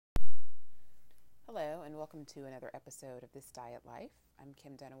Hello, and welcome to another episode of This Diet Life. I'm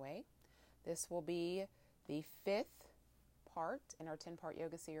Kim Dunaway. This will be the fifth part in our 10-part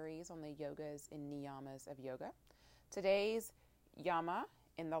yoga series on the yogas and niyamas of yoga. Today's yama,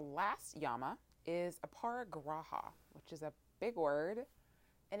 and the last yama, is aparigraha, which is a big word,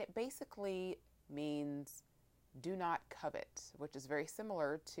 and it basically means do not covet, which is very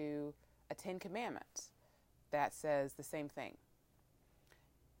similar to a 10 Commandments that says the same thing.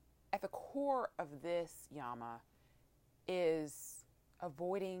 At the core of this yama is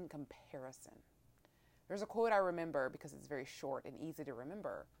avoiding comparison. There's a quote I remember because it's very short and easy to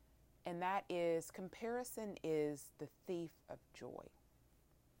remember, and that is, comparison is the thief of joy.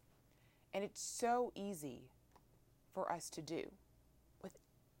 And it's so easy for us to do with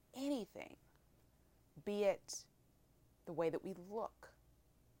anything, be it the way that we look.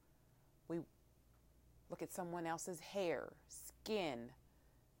 We look at someone else's hair, skin,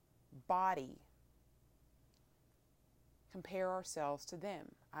 body, compare ourselves to them.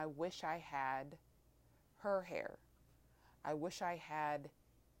 I wish I had her hair. I wish I had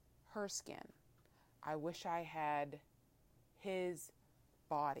her skin. I wish I had his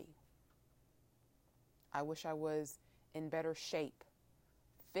body. I wish I was in better shape,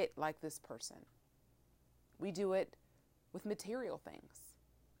 fit like this person. We do it with material things,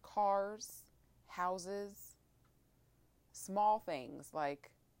 cars, houses, small things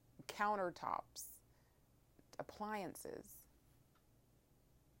like countertops, appliances.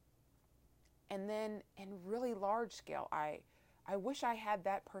 And then in really large scale, I wish I had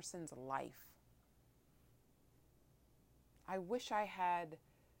that person's life. I wish I had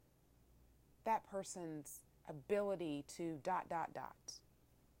that person's ability to ...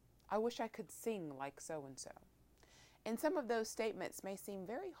 I wish I could sing like so-and-so. And some of those statements may seem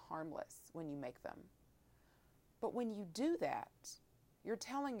very harmless when you make them. But when you do that, you're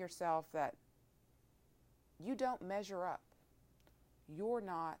telling yourself that you don't measure up. You're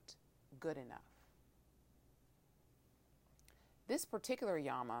not good enough. This particular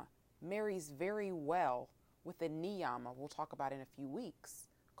yama marries very well with the niyama we'll talk about in a few weeks,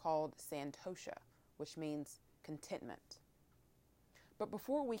 called santosha, which means contentment. But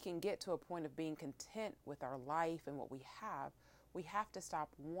before we can get to a point of being content with our life and what we have to stop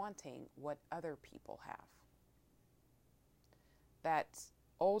wanting what other people have. That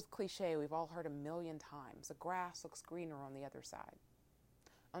old cliche we've all heard a million times, the grass looks greener on the other side.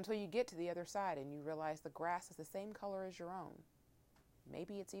 Until you get to the other side and you realize the grass is the same color as your own.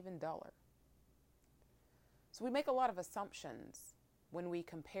 Maybe it's even duller. So we make a lot of assumptions when we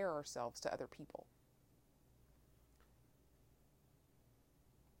compare ourselves to other people.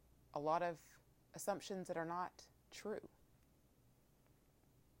 A lot of assumptions that are not true.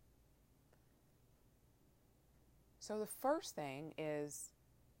 So the first thing is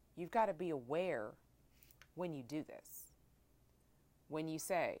you've got to be aware when you do this. When you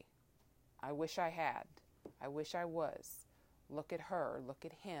say, I wish I had, I wish I was, look at her, look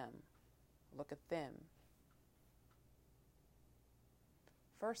at him, look at them.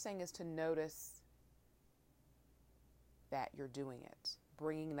 First thing is to notice that you're doing it,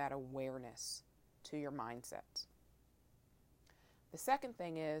 bringing that awareness to your mindset. The second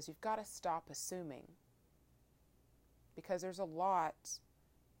thing is you've got to stop assuming, because there's a lot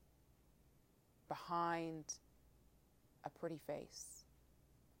behind a pretty face.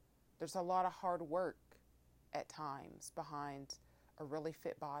 There's a lot of hard work at times behind a really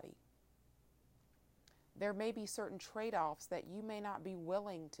fit body. There may be certain trade-offs that you may not be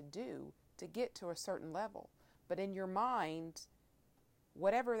willing to do to get to a certain level. But in your mind,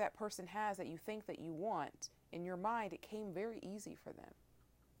 whatever that person has that you think that you want, in your mind, it came very easy for them.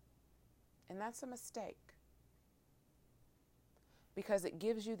 And that's a mistake. Because it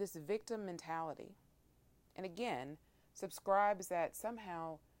gives you this victim mentality. And again, subscribes that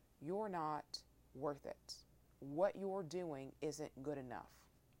somehow you're not worth it. What you're doing isn't good enough.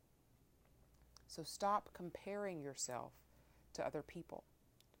 So stop comparing yourself to other people.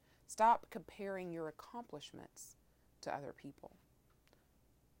 Stop comparing your accomplishments to other people.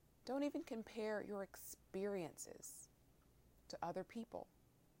 Don't even compare your experiences to other people,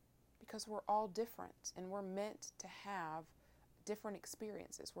 because we're all different and we're meant to have different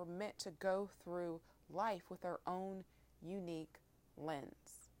experiences. We're meant to go through life with our own unique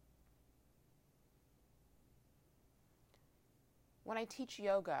lens. When I teach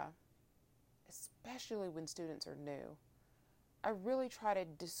yoga, especially when students are new, I really try to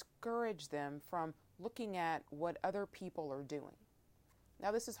discourage them from looking at what other people are doing.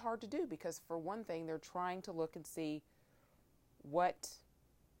 Now, this is hard to do because, for one thing, they're trying to look and see what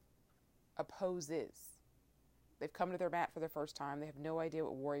a pose is. They've come to their mat for the first time. They have no idea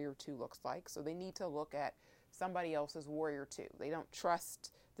what Warrior Two looks like. So they need to look at somebody else's Warrior Two. They don't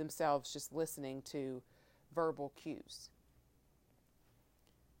trust themselves just listening to verbal cues.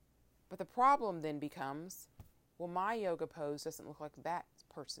 But the problem then becomes, well, my yoga pose doesn't look like that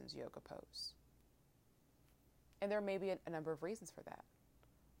person's yoga pose. And there may be a number of reasons for that.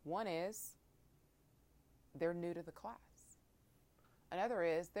 One is they're new to the class. Another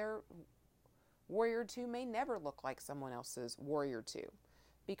is their Warrior Two may never look like someone else's Warrior Two,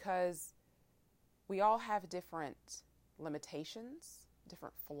 because we all have different limitations,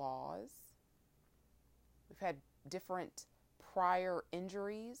 different flaws. We've had different prior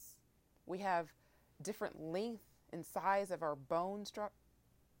injuries. We have different length and size of our bone structures,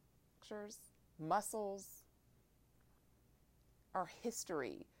 muscles, our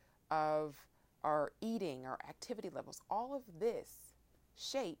history of our eating, our activity levels. All of this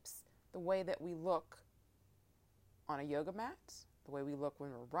shapes the way that we look on a yoga mat, the way we look when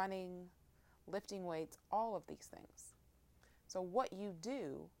we're running, lifting weights, all of these things. So what you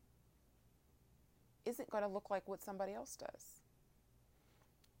do isn't going to look like what somebody else does.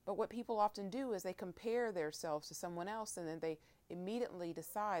 But what people often do is they compare themselves to someone else, and then they immediately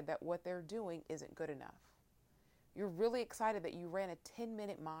decide that what they're doing isn't good enough. You're really excited that you ran a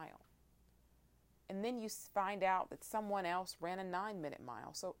 10-minute mile. And then you find out that someone else ran a 9-minute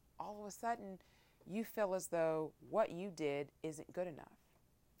mile. So all of a sudden, you feel as though what you did isn't good enough.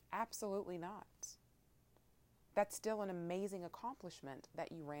 Absolutely not. That's still an amazing accomplishment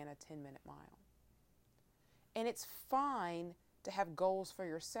that you ran a 10-minute mile. And it's fine to have goals for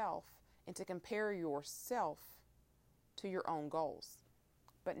yourself and to compare yourself to your own goals,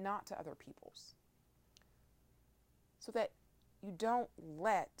 but not to other people's. So that you don't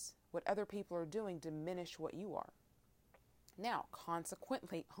let what other people are doing diminish what you are. Now,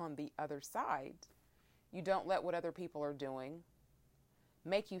 consequently, on the other side, you don't let what other people are doing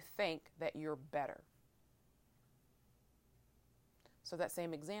make you think that you're better. So that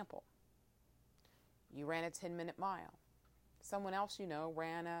same example, you ran a 10-minute mile. Someone else you know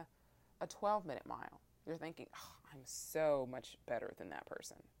ran a 12-minute mile. You're thinking, oh, I'm so much better than that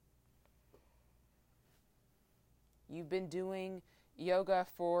person. You've been doing yoga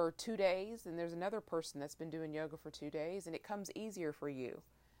for 2 days, and there's another person that's been doing yoga for 2 days, and it comes easier for you.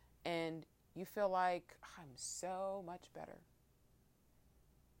 And you feel like, I'm so much better.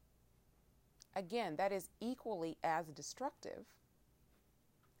 Again, that is equally as destructive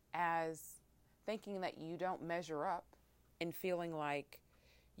as thinking that you don't measure up and feeling like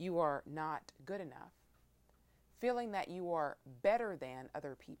you are not good enough. Feeling that you are better than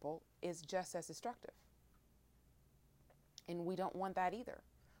other people is just as destructive. And we don't want that either,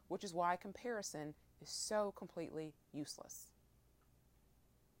 which is why comparison is so completely useless.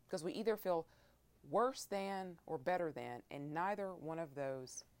 Because we either feel worse than or better than, and neither one of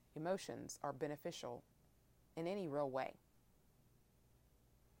those emotions are beneficial in any real way.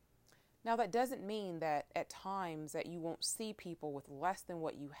 Now, that doesn't mean that at times that you won't see people with less than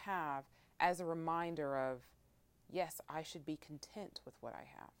what you have as a reminder of, yes, I should be content with what I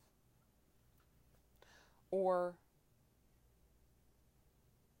have. Or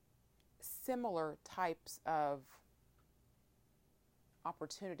similar types of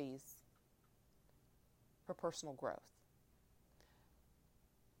opportunities for personal growth.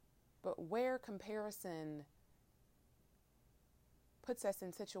 But where comparison puts us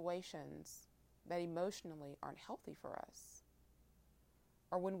in situations that emotionally aren't healthy for us,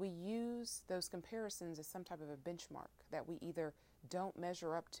 or when we use those comparisons as some type of a benchmark that we either don't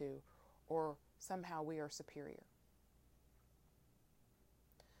measure up to or somehow we are superior.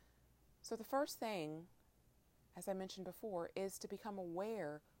 So the first thing, as I mentioned before, is to become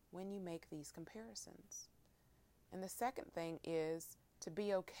aware when you make these comparisons. And the second thing is to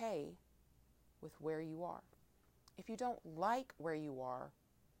be okay with where you are. If you don't like where you are,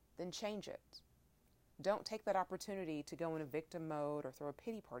 then change it. Don't take that opportunity to go in a victim mode or throw a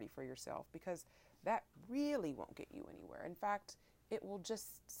pity party for yourself, because that really won't get you anywhere. In fact, it will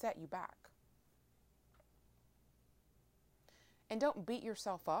just set you back. And don't beat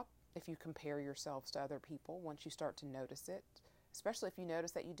yourself up if you compare yourselves to other people once you start to notice it, especially if you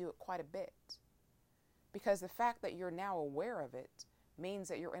notice that you do it quite a bit. Because the fact that you're now aware of it means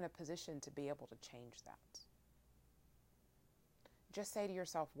that you're in a position to be able to change that. Just say to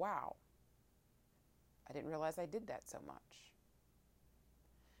yourself, wow, I didn't realize I did that so much.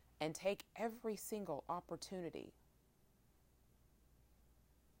 And take every single opportunity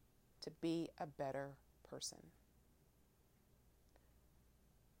to be a better person.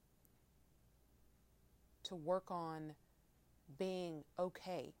 To work on being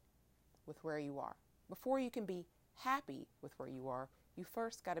okay with where you are. Before you can be happy with where you are, you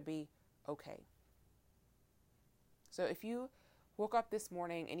first got to be okay. So if you woke up this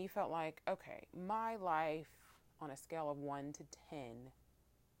morning and you felt like, okay, my life on a scale of 1 to 10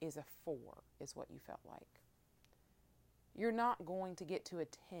 is a 4, is what you felt like. You're not going to get to a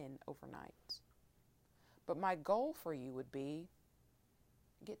 10 overnight. But my goal for you would be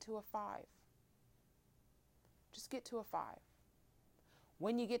get to a 5. Just get to a 5.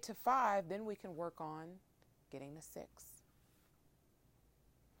 When you get to 5, then we can work on getting to 6.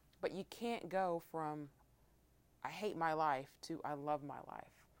 But you can't go from I hate my life to I love my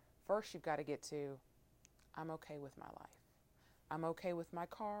life. First, you've got to get to I'm okay with my life. I'm okay with my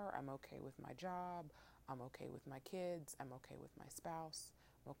car. I'm okay with my job. I'm okay with my kids. I'm okay with my spouse.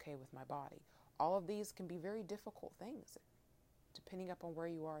 I'm okay with my body. All of these can be very difficult things depending upon where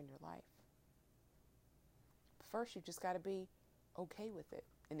you are in your life. First, you've just got to be okay with it.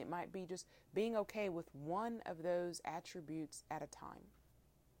 And it might be just being okay with one of those attributes at a time.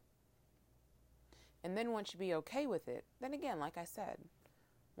 And then once you be okay with it, then again, like I said,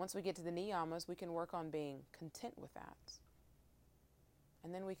 once we get to the niyamas, we can work on being content with that.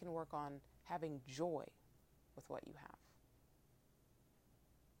 And then we can work on having joy with what you have.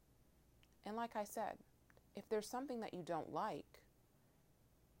 And like I said, if there's something that you don't like,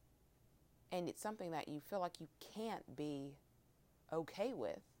 and it's something that you feel like you can't be okay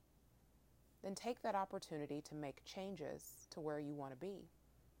with, then take that opportunity to make changes to where you want to be.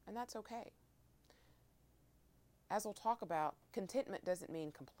 And that's okay. As we'll talk about, contentment doesn't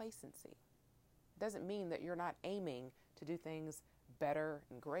mean complacency. It doesn't mean that you're not aiming to do things better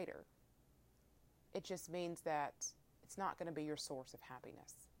and greater. It just means that it's not going to be your source of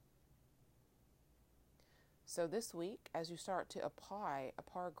happiness. So this week, as you start to apply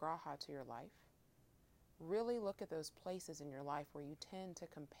aparigraha to your life, really look at those places in your life where you tend to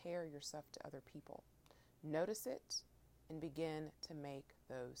compare yourself to other people. Notice it and begin to make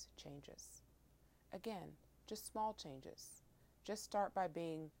those changes. Again, just small changes. Just start by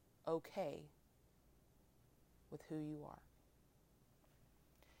being okay with who you are.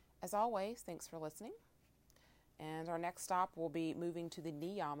 As always, thanks for listening. And our next stop will be moving to the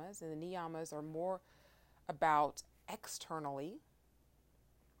niyamas. And the niyamas are more about externally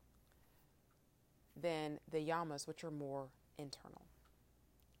than the yamas, which are more internal.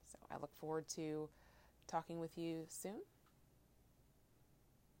 So I look forward to talking with you soon.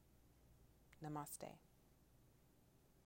 Namaste.